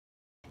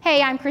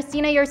Hey, I'm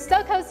Christina, your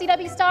SoCo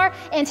CW star,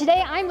 and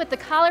today I'm with the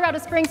Colorado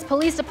Springs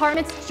Police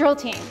Department's drill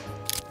team.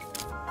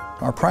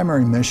 Our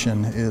primary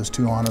mission is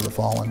to honor the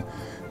fallen,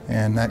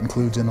 and that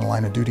includes in the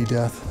line of duty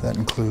death, that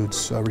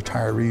includes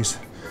retirees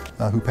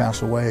who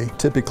pass away.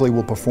 Typically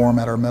we'll perform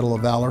at our Medal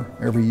of Valor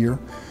every year.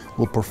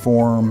 We'll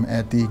perform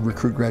at the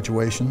recruit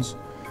graduations.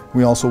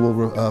 We also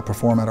will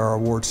perform at our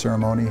award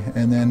ceremony,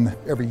 and then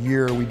every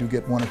year we do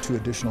get 1 or 2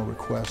 additional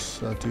requests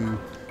to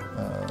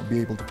be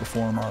able to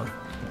perform our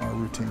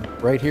routine.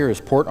 Right here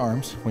is port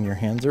arms, when your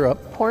hands are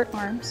up. Port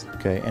arms.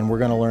 Okay, and we're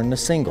going to learn the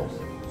single.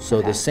 So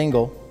Okay. the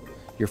single,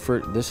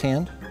 this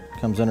hand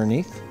comes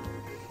underneath,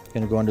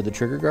 going to go under the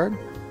trigger guard.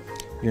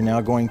 You're now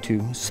going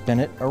to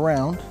spin it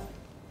around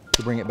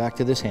to bring it back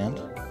to this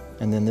hand,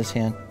 and then this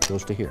hand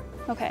goes to here.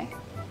 Okay.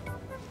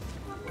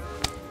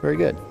 Very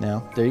good.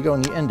 Now, there you go,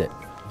 and you end it.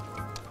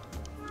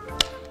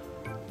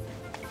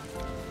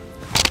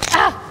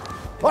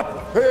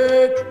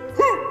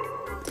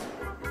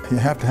 You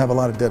have to have a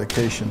lot of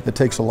dedication. It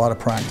takes a lot of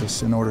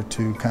practice in order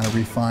to kind of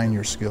refine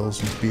your skills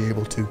and to be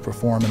able to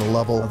perform at a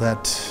level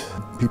that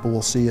people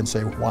will see and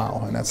say,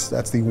 wow, and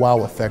that's the wow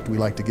effect we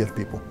like to give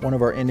people. One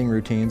of our ending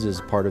routines is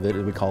part of it,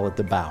 we call it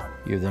the bow.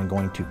 You're then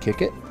going to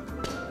kick it,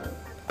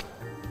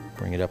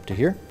 bring it up to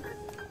here,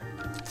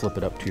 flip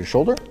it up to your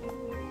shoulder,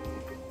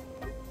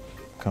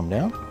 come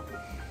down,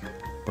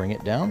 bring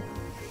it down.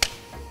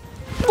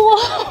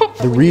 Whoa.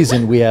 The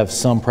reason we have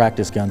some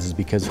practice guns is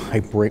because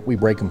we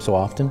break them so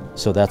often,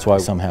 so that's why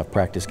some have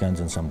practice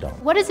guns and some don't.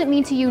 What does it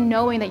mean to you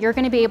knowing that you're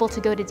going to be able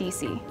to go to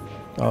DC?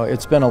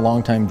 It's been a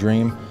long time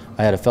dream.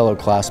 I had a fellow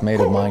classmate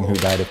of mine who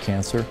died of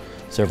cancer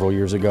several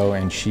years ago,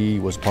 and she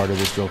was part of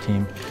this drill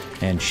team,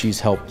 and she's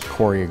helped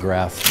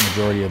choreograph the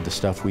majority of the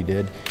stuff we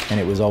did, and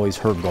it was always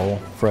her goal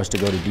for us to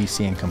go to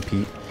DC and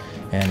compete,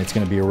 and it's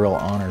going to be a real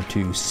honor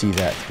to see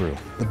that through.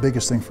 The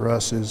biggest thing for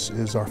us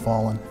is our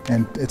fallen,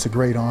 and it's a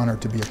great honor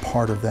to be a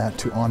part of that,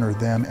 to honor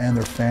them and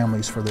their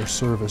families for their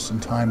service and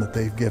time that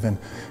they've given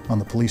on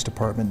the police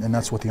department, and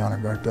that's what the Honor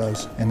Guard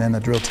does. And then the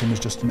drill team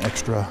is just an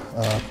extra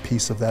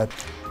piece of that.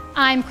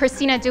 I'm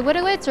Christina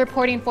DeWitowitz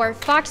reporting for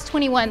Fox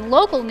 21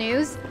 Local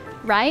News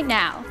right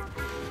now.